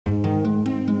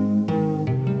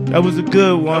That was a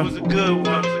good one.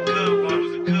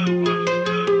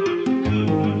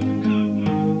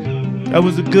 That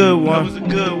was a good one.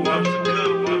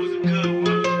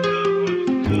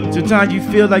 Sometimes you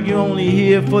feel like you only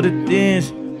here for the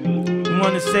dance. You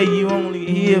wanna say you only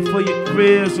here for your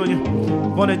careers, or you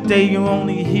wanna day you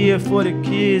only here for the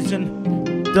kids.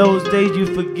 And those days you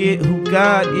forget who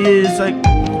God is. Like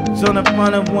it's on the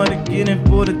front of wanna get in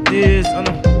for the diss. It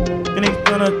ain't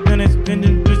gonna finish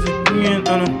again.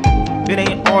 It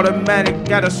ain't automatic,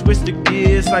 gotta switch the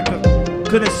gears. Like a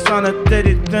couldn't sound a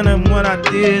steady thinner when I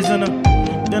did.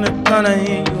 Then a ton of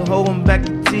you holding back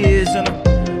the tears.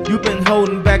 You been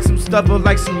holding back some stuff for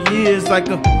like some years. Like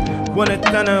a when a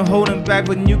thunder holding back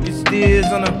when you can steers.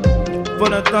 For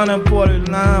the thunder, for the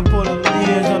line, for the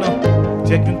leers.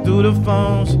 Checking through the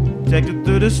phones, checking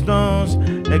through the stones.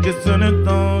 Niggas turning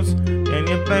thrones, and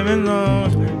your payment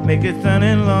loans. Make it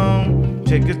turning long,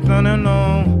 check it turning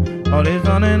on. All this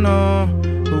on and on,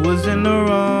 who was in the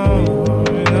wrong?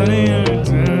 Turn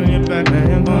your back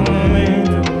on me.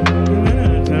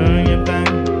 Turn your back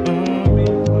on me.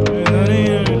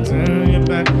 Turn your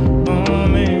back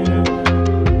on me.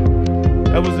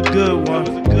 That was a good one.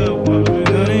 Turn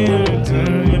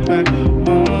your back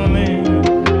on me.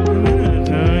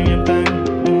 Turn your back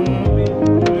on me.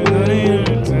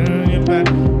 Turn your back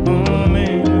on me.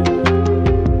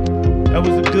 That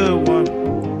was a good one.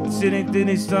 Sitting through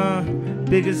this sun,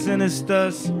 bigger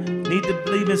sinisters. Need to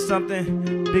believe in something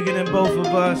bigger than both of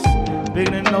us,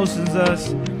 bigger than notions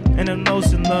us, and a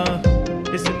notion love.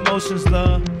 It's emotions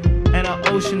love, and an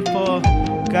ocean for.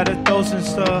 Got a dosing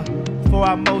star for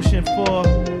our motion for.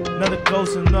 Another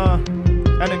ghost in love,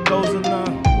 and it goes in love.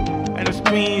 And the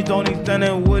screens don't even done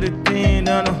it with a thing,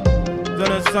 done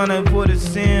a son for the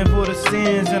sin, for the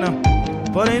sins, and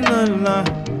but ain't nothing love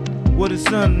with a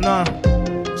son, nah.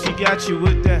 She got you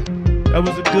with that. That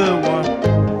was a good one.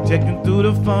 Checking through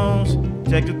the phones,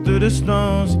 checking through the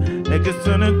stones. Niggas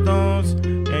turning thrones,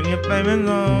 and your payment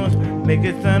loans. Make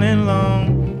it turning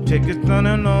long, check it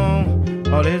turning on.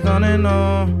 All this on and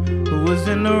on, who was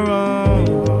in the wrong?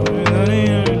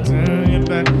 Turn your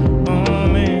back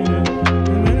on me.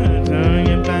 Turn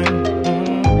your back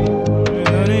on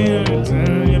me.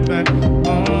 Turn your back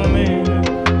on me.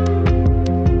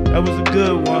 That was a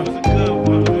good one.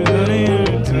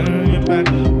 Turn your back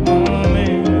on me.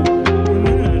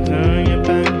 Turn your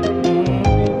back on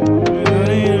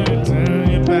me. Turn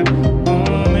your back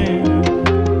on me.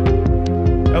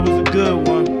 That was a good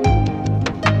one.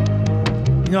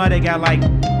 You know how they got like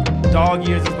dog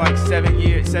years is like 7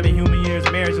 years, 7 human years.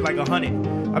 Marriage is like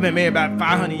 100. I've been married about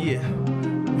 500 years.